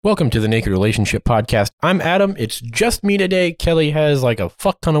Welcome to the Naked Relationship Podcast. I'm Adam. It's just me today. Kelly has like a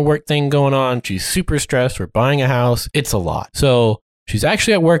fuck ton of work thing going on. She's super stressed. We're buying a house. It's a lot. So she's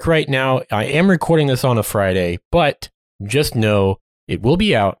actually at work right now. I am recording this on a Friday, but just know it will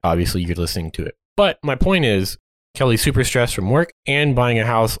be out. Obviously, you're listening to it. But my point is, Kelly's super stressed from work and buying a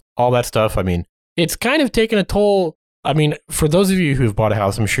house, all that stuff. I mean, it's kind of taken a toll. I mean, for those of you who've bought a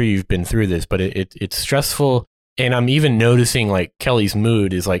house, I'm sure you've been through this, but it's stressful. And I'm even noticing like Kelly's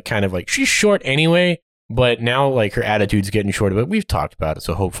mood is like kind of like she's short anyway, but now like her attitude's getting shorter. But we've talked about it,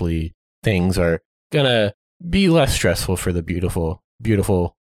 so hopefully things are gonna be less stressful for the beautiful,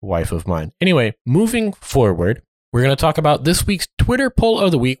 beautiful wife of mine. Anyway, moving forward, we're gonna talk about this week's Twitter poll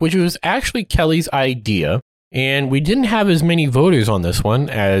of the week, which was actually Kelly's idea. And we didn't have as many voters on this one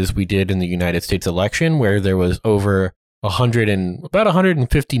as we did in the United States election, where there was over about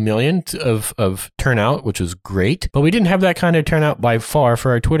 150 million of turnout, which was great. But we didn't have that kind of turnout by far for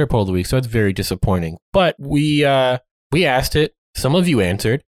our Twitter poll of the week, so it's very disappointing. But we asked it, some of you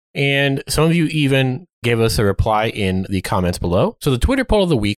answered, and some of you even gave us a reply in the comments below. So the Twitter poll of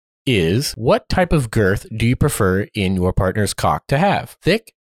the week is, what type of girth do you prefer in your partner's cock to have?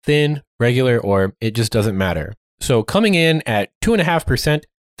 Thick, thin, regular, or it just doesn't matter? So coming in at 2.5%,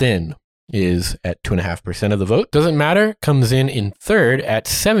 thin is at 2.5% of the vote. Doesn't matter comes in third at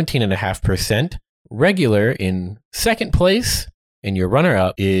 17.5%. Regular in second place, and your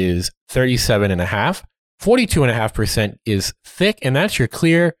runner-up is 37.5%. 42.5% is thick, and that's your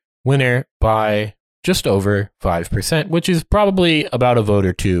clear winner by just over 5%, which is probably about a vote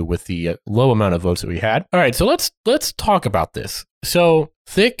or two with the low amount of votes that we had. All right, so let's talk about this. So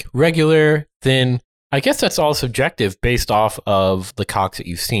thick, regular, thin, I guess that's all subjective based off of the cocks that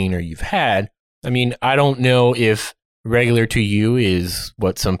you've seen or you've had. I mean, I don't know if regular to you is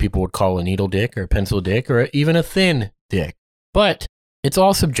what some people would call a needle dick or a pencil dick or even a thin dick, but it's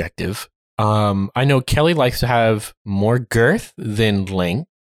all subjective. I know Kelly likes to have more girth than length,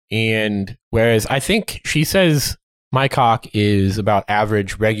 and whereas I think she says my cock is about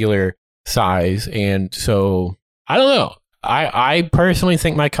average regular size, and so I don't know. I personally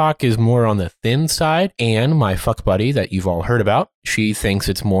think my cock is more on the thin side, and my fuck buddy that you've all heard about, she thinks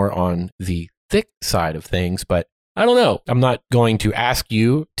it's more on the thick side of things, but I don't know. I'm not going to ask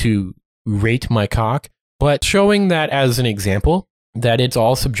you to rate my cock, but showing that as an example that it's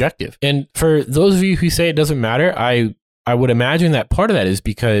all subjective. And for those of you who say it doesn't matter, I would imagine that part of that is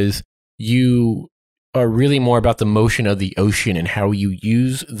because you are really more about the motion of the ocean and how you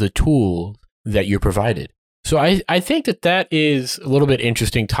use the tool that you're provided. So I think that is a little bit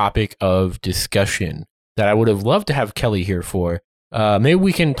interesting topic of discussion that I would have loved to have Kelly here for. Maybe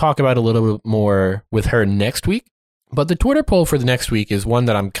we can talk about a little bit more with her next week. But the Twitter poll for the next week is one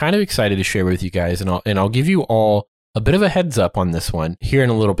that I'm kind of excited to share with you guys, and I'll give you all a bit of a heads up on this one here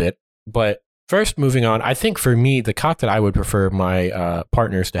in a little bit. But first, moving on, I think for me, the cock that I would prefer my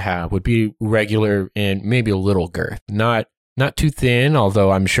partners to have would be regular and maybe a little girth, not too thin.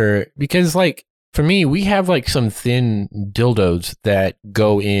 Although I'm sure, because like, for me, we have like some thin dildos that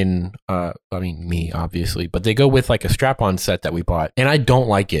go in, me, obviously, but they go with like a strap-on set that we bought, and I don't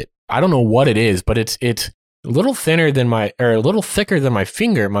like it. I don't know what it is, but it's a little thinner than a little thicker than my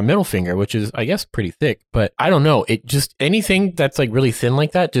finger, my middle finger, which is, I guess, pretty thick, but I don't know. It just, anything that's like really thin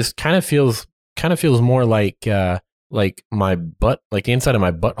like that just kind of feels more like my butt, like the inside of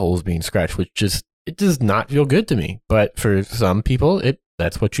my butthole is being scratched, which just, it does not feel good to me. But for some people,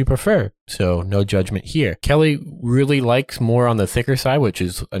 that's what you prefer. So no judgment here. Kelly really likes more on the thicker side, which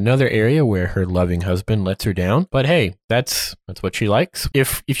is another area where her loving husband lets her down. But hey, that's what she likes.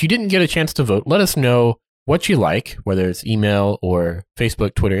 If you didn't get a chance to vote, let us know what you like, whether it's email or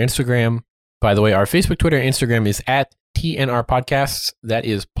Facebook, Twitter, Instagram. By the way, our Facebook, Twitter, Instagram is at TNR Podcasts. That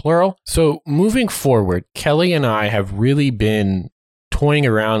is plural. So moving forward, Kelly and I have really been toying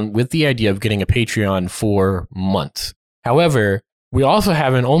around with the idea of getting a Patreon for months. However, we also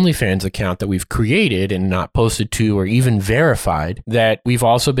have an OnlyFans account that we've created and not posted to or even verified that we've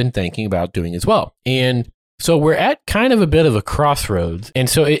also been thinking about doing as well. And so we're at kind of a bit of a crossroads. And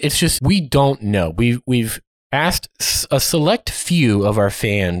so it's just, we don't know. We've asked a select few of our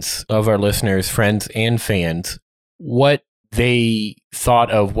fans, of our listeners, friends and fans, what they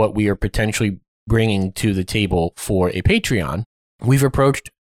thought of what we are potentially bringing to the table for a Patreon. We've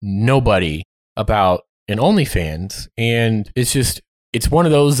approached nobody about an OnlyFans, and it's one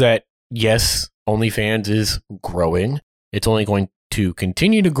of those that, yes, OnlyFans is growing. It's only going to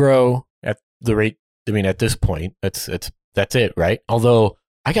continue to grow at the rate, I mean, at this point, that's it, right? Although,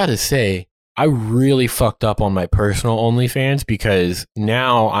 I gotta say, I really fucked up on my personal OnlyFans because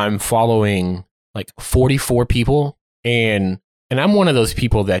now I'm following like 44 people, and And I'm one of those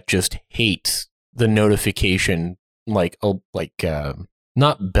people that just hates the notification, not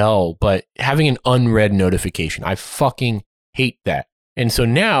bell, but having an unread notification. I fucking hate that. And so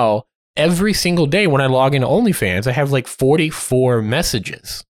now every single day when I log into OnlyFans, I have like 44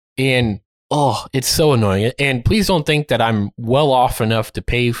 messages. And it's so annoying. And please don't think that I'm well off enough to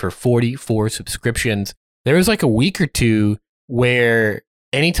pay for 44 subscriptions. There was like a week or two where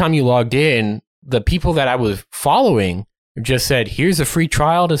anytime you logged in, the people that I was following just said, here's a free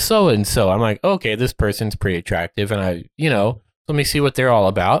trial to so-and-so. I'm like, okay, this person's pretty attractive. And let me see what they're all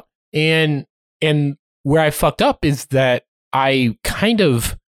about. And where I fucked up is that I kind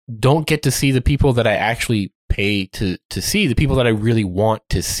of don't get to see the people that I actually pay to see, the people that I really want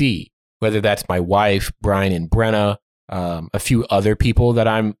to see, whether that's my wife, Brian and Brenna, a few other people that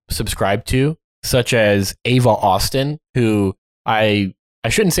I'm subscribed to, such as Ava Austin, who I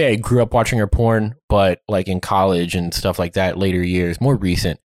shouldn't say I grew up watching her porn, but like in college and stuff like that, later years, more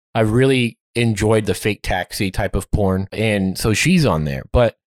recent, I've really enjoyed the fake taxi type of porn. And so she's on there.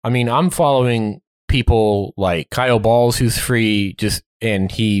 But I mean, I'm following people like Kyle Balls, who's free, I'm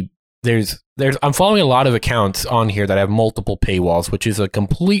following a lot of accounts on here that have multiple paywalls, which is a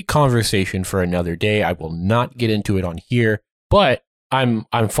complete conversation for another day. I will not get into it on here, but I'm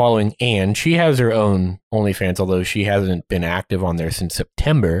following Anne. She has her own OnlyFans, although she hasn't been active on there since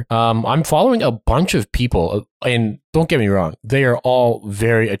September. I'm following a bunch of people, and don't get me wrong, they are all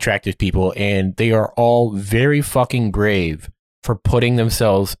very attractive people, and they are all very fucking brave for putting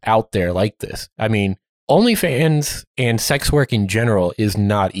themselves out there like this. I mean, OnlyFans and sex work in general is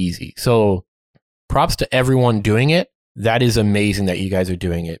not easy. So props to everyone doing it. That is amazing that you guys are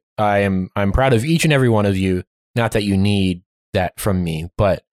doing it. I'm proud of each and every one of you. Not that you need that from me,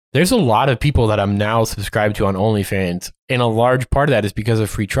 but there's a lot of people that I'm now subscribed to on OnlyFans, and a large part of that is because of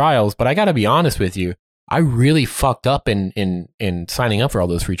free trials. But I got to be honest with you, I really fucked up in signing up for all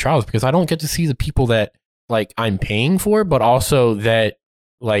those free trials, because I don't get to see the people that like I'm paying for, but also that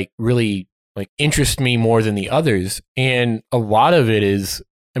like really like interest me more than the others. And a lot of it is,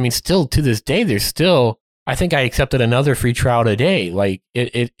 I mean, still to this day, I think I accepted another free trial today. Like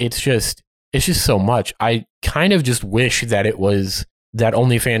it's just so much. I kind of just wish that it was that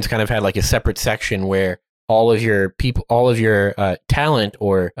OnlyFans kind of had like a separate section where all of your people, all of your talent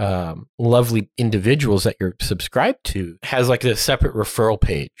or lovely individuals that you're subscribed to has like a separate referral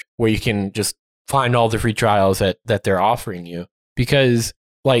page where you can just find all the free trials that they're offering you. Because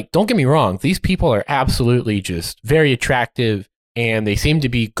like, don't get me wrong, these people are absolutely just very attractive and they seem to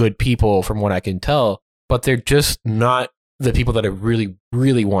be good people from what I can tell, but they're just not the people that I really,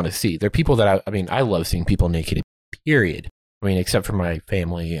 really want to see. They're people that I love seeing people naked, period. I mean, except for my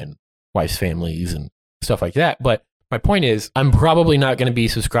family and wife's families and stuff like that. But my point is, I'm probably not going to be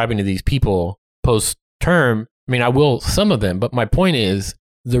subscribing to these people post-term. I mean, I will some of them, but my point is,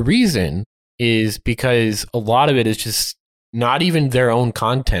 the reason is because a lot of it is just not even their own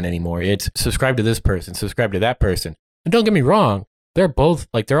content anymore. It's subscribe to this person, subscribe to that person. And don't get me wrong, they're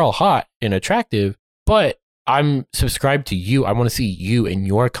all hot and attractive, but I'm subscribed to you. I want to see you and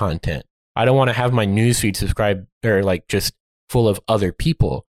your content. I don't want to have my newsfeed subscribe or like just full of other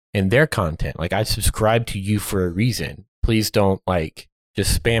people and their content. Like, I subscribe to you for a reason. Please don't like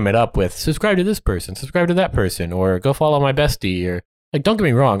just spam it up with subscribe to this person, subscribe to that person, or go follow my bestie. Or like, don't get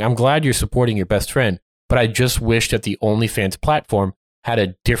me wrong, I'm glad you're supporting your best friend, but I just wish that the OnlyFans platform had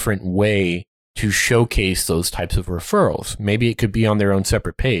a different way to showcase those types of referrals. Maybe it could be on their own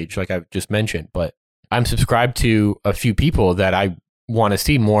separate page, like I've just mentioned, but I'm subscribed to a few people that I want to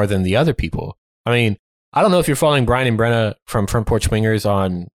see more than the other people. I mean, I don't know if you're following Brian and Brenna from Front Porch Swingers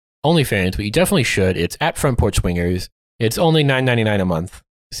on OnlyFans, but you definitely should. It's at Front Porch Swingers. It's only $9.99 a month.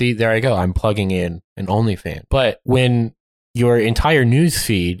 See, there I go. I'm plugging in an OnlyFans. But when your entire news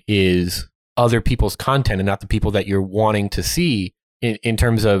feed is other people's content and not the people that you're wanting to see in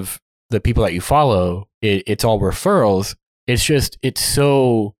terms of the people that you follow, it's all referrals. It's just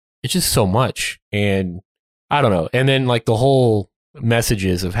so much. And I don't know. And then like the whole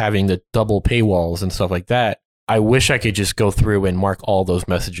messages of having the double paywalls and stuff like that. I wish I could just go through and mark all those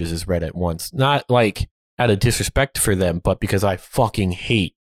messages as read at once. Not like out of disrespect for them, but because I fucking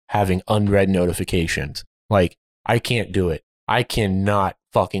hate having unread notifications. Like, I can't do it. I cannot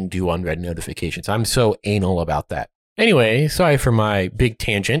fucking do unread notifications. I'm so anal about that. Anyway, sorry for my big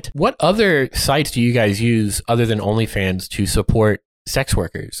tangent. What other sites do you guys use other than OnlyFans to support sex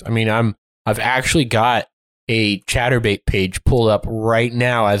workers? I mean, I've actually got a Chatterbait page pulled up right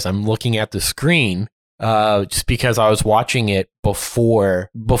now as I'm looking at the screen, just because I was watching it before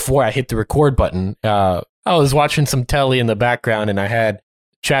I hit the record button. I was watching some telly in the background and I had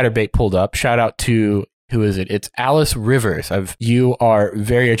Chatterbait pulled up. Shout out to who is it? It's Alice Rivers. You are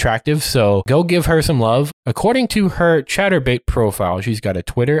very attractive, so go give her some love. According to her Chatterbait profile, she's got a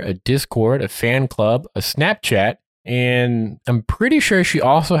Twitter, a Discord, a fan club, a Snapchat, and I'm pretty sure she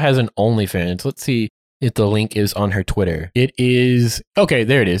also has an OnlyFans. Let's see if the link is on her Twitter. It is, okay,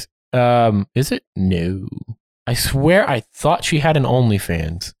 there it is. Is it? No. I swear I thought she had an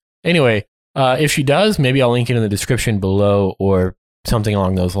OnlyFans. Anyway, if she does, maybe I'll link it in the description below or something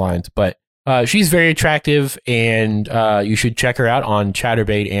along those lines. But she's very attractive, and you should check her out on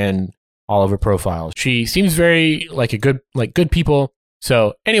Chatterbait and all of her profiles. She seems very like good people.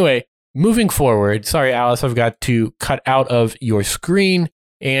 So anyway, moving forward, sorry, Alice, I've got to cut out of your screen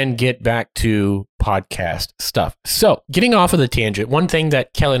and get back to podcast stuff. So getting off of the tangent, one thing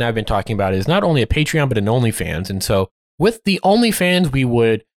that Kelly and I have been talking about is not only a Patreon, but an OnlyFans. And so with the OnlyFans, we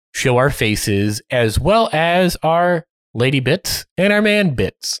would show our faces as well as our lady bits and our man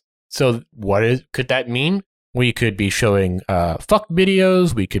bits. So could that mean? We could be showing fuck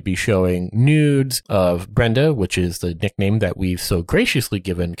videos. We could be showing nudes of Brenda, which is the nickname that we've so graciously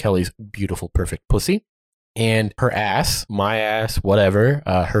given Kelly's beautiful, perfect pussy. And her ass, my ass, whatever,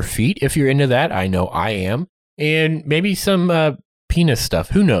 her feet, if you're into that. I know I am. And maybe some penis stuff.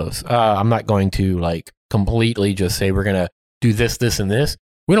 Who knows? I'm not going to like completely just say we're going to do this, this, and this.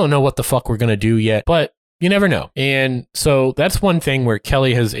 We don't know what the fuck we're going to do yet, but you never know. And so that's one thing where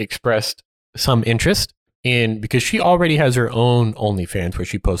Kelly has expressed some interest in, because she already has her own OnlyFans where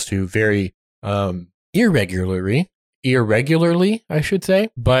she posts to very irregularly, I should say.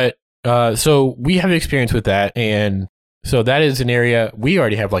 But so we have experience with that. And so that is an area we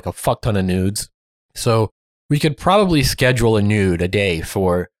already have like a fuck ton of nudes. So we could probably schedule a nude a day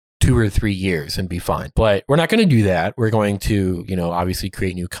for 2 or 3 years and be fine. But we're not going to do that. We're going to, obviously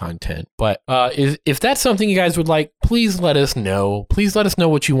create new content. But if that's something you guys would like, please let us know. Please let us know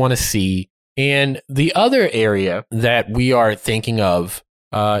what you want to see. And the other area that we are thinking of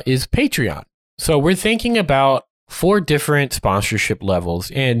is Patreon. So we're thinking about 4 different sponsorship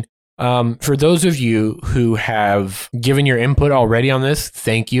levels. And for those of you who have given your input already on this,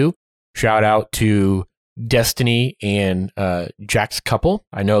 thank you. Shout out to Destiny and Jack's couple.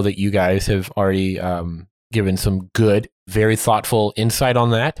 I know that you guys have already given some good, very thoughtful insight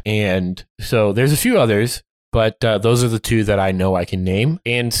on that. And so there's a few others, but those are the 2 that I know I can name.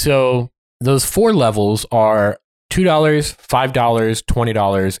 And so those 4 levels are $2, $5,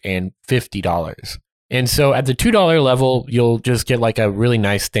 $20, and $50. And so at the $2 level, you'll just get like a really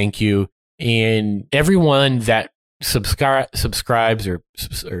nice thank you. And everyone that subscribes or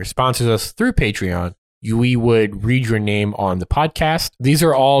sponsors us through Patreon, we would read your name on the podcast. These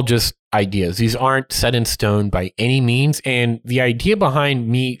are all just ideas. These aren't set in stone by any means. And the idea behind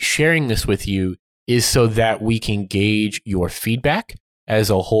me sharing this with you is so that we can gauge your feedback as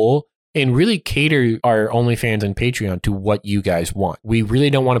a whole and really cater our OnlyFans and Patreon to what you guys want. We really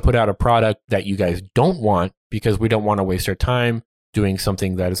don't want to put out a product that you guys don't want, because we don't want to waste our time doing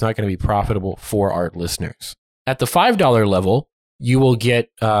something that is not going to be profitable for our listeners. At the $5 level, you will get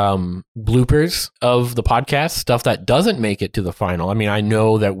bloopers of the podcast, stuff that doesn't make it to the final. I mean, I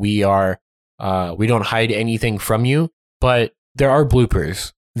know that we don't hide anything from you, but there are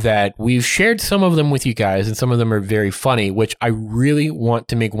bloopers that we've shared some of them with you guys, and some of them are very funny, which I really want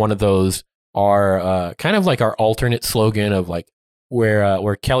to make one of those our kind of like our alternate slogan of like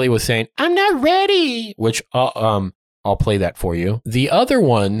where Kelly was saying, "I'm not ready," which I'll play that for you. The other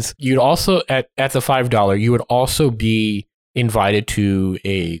ones, you'd also at the $5, you would also be invited to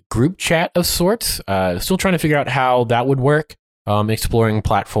a group chat of sorts. Still trying to figure out how that would work. Exploring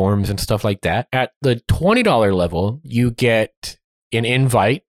platforms and stuff like that. At the $20 level, you get an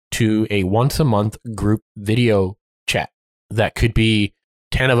invite to a once a month group video chat. That could be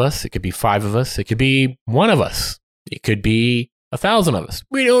 10 of us. It could be 5 of us. It could be 1 of us. It could be 1,000 of us.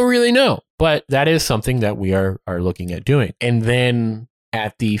 We don't really know, but that is something that we are looking at doing. And then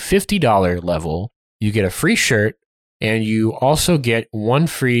at the $50 level, you get a free shirt, and you also get 1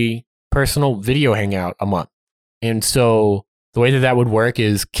 free personal video hangout a month. And so the way that would work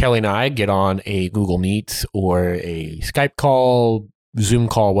is Kelly and I get on a Google Meets or a Skype call, Zoom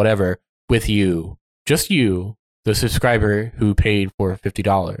call, whatever, with you, just you, the subscriber who paid for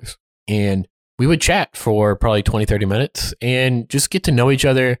 $50. And we would chat for probably 20, 30 minutes and just get to know each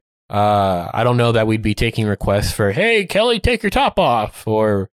other. I don't know that we'd be taking requests for, "Hey, Kelly, take your top off,"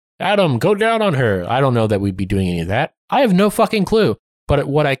 or "Adam, go down on her." I don't know that we'd be doing any of that. I have no fucking clue. But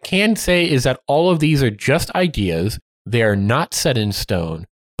what I can say is that all of these are just ideas. They are not set in stone,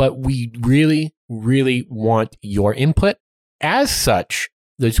 but we really, really want your input. As such,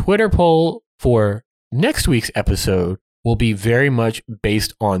 the Twitter poll for next week's episode will be very much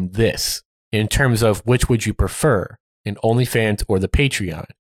based on this. in terms of which would you prefer, an OnlyFans or the Patreon.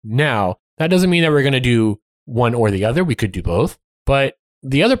 Now, that doesn't mean that we're going to do one or the other. We could do both. But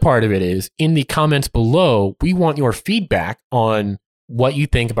the other part of it is, in the comments below, we want your feedback on what you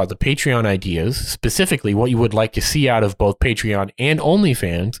think about the Patreon ideas, specifically what you would like to see out of both Patreon and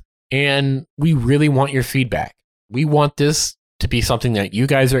OnlyFans. And we really want your feedback. We want this to be something that you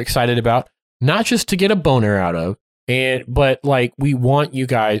guys are excited about, not just to get a boner out of, but like we want you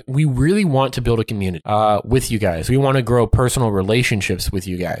guys, we really want to build a community with you guys. We want to grow personal relationships with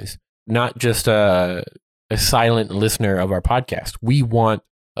you guys, not just a silent listener of our podcast. We want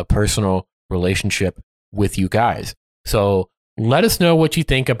a personal relationship with you guys. So let us know what you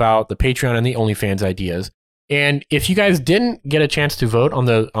think about the Patreon and the OnlyFans ideas. And if you guys didn't get a chance to vote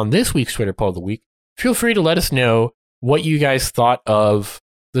on this week's Twitter poll of the week, feel free to let us know what you guys thought of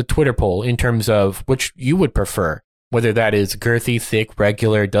the Twitter poll in terms of which you would prefer, whether that is girthy, thick,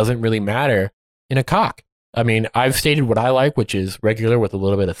 regular, doesn't really matter in a cock. I mean, I've stated what I like, which is regular with a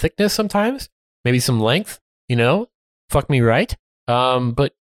little bit of thickness sometimes, maybe some length, fuck me right.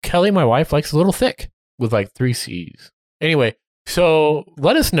 But Kelly, my wife, likes a little thick with like 3 C's. Anyway, so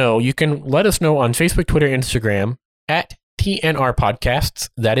let us know. You can let us know on Facebook, Twitter, Instagram at TNR Podcasts.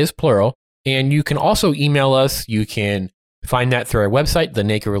 That is plural. And you can also email us. You can find that through our website,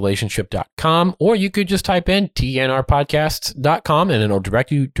 thenakedrelationship.com, or you could just type in tnrpodcasts.com and it'll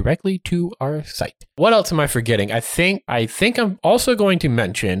direct you directly to our site. What else am I forgetting? I think I'm also going to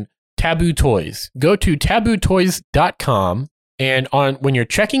mention Taboo Toys. Go to tabootoys.com. And when you're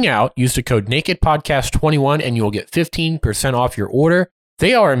checking out, use the code NAKEDPODCAST21 and you'll get 15% off your order.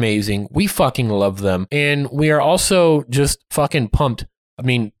 They are amazing. We fucking love them. And we are also just fucking pumped. I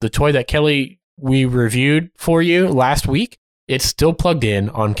mean, the toy that Kelly, we reviewed for you last week, it's still plugged in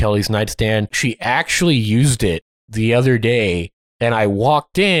on Kelly's nightstand. She actually used it the other day and I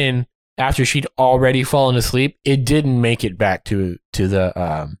walked in after she'd already fallen asleep. It didn't make it back to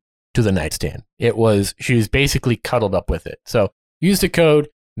the nightstand. She was basically cuddled up with it. So use the code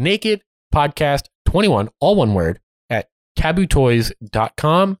NAKEDPODCAST21, all one word, at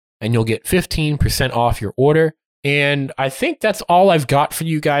tabootoys.com and you'll get 15% off your order. And I think that's all I've got for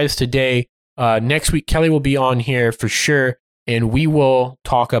you guys today. Next week, Kelly will be on here for sure, and we will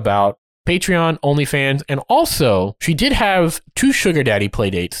talk about Patreon, OnlyFans, and also she did have 2 sugar daddy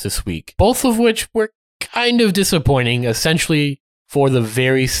playdates this week, both of which were kind of disappointing, essentially for the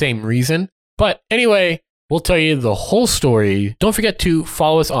very same reason. But anyway, we'll tell you the whole story. Don't forget to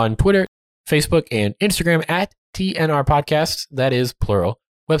follow us on Twitter, Facebook, and Instagram at TNR Podcasts. That is plural.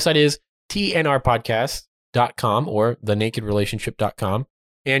 Website is tnrpodcasts.com or thenakedrelationship.com.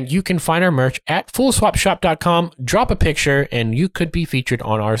 And you can find our merch at fullswapshop.com. Drop a picture and you could be featured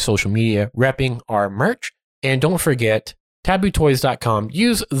on our social media repping our merch. And don't forget, tabootoys.com.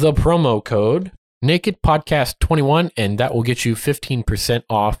 Use the promo code NAKEDPODCAST21 and that will get you 15%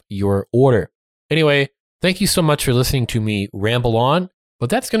 off your order. Anyway, thank you so much for listening to me ramble on.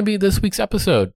 But that's going to be this week's episode.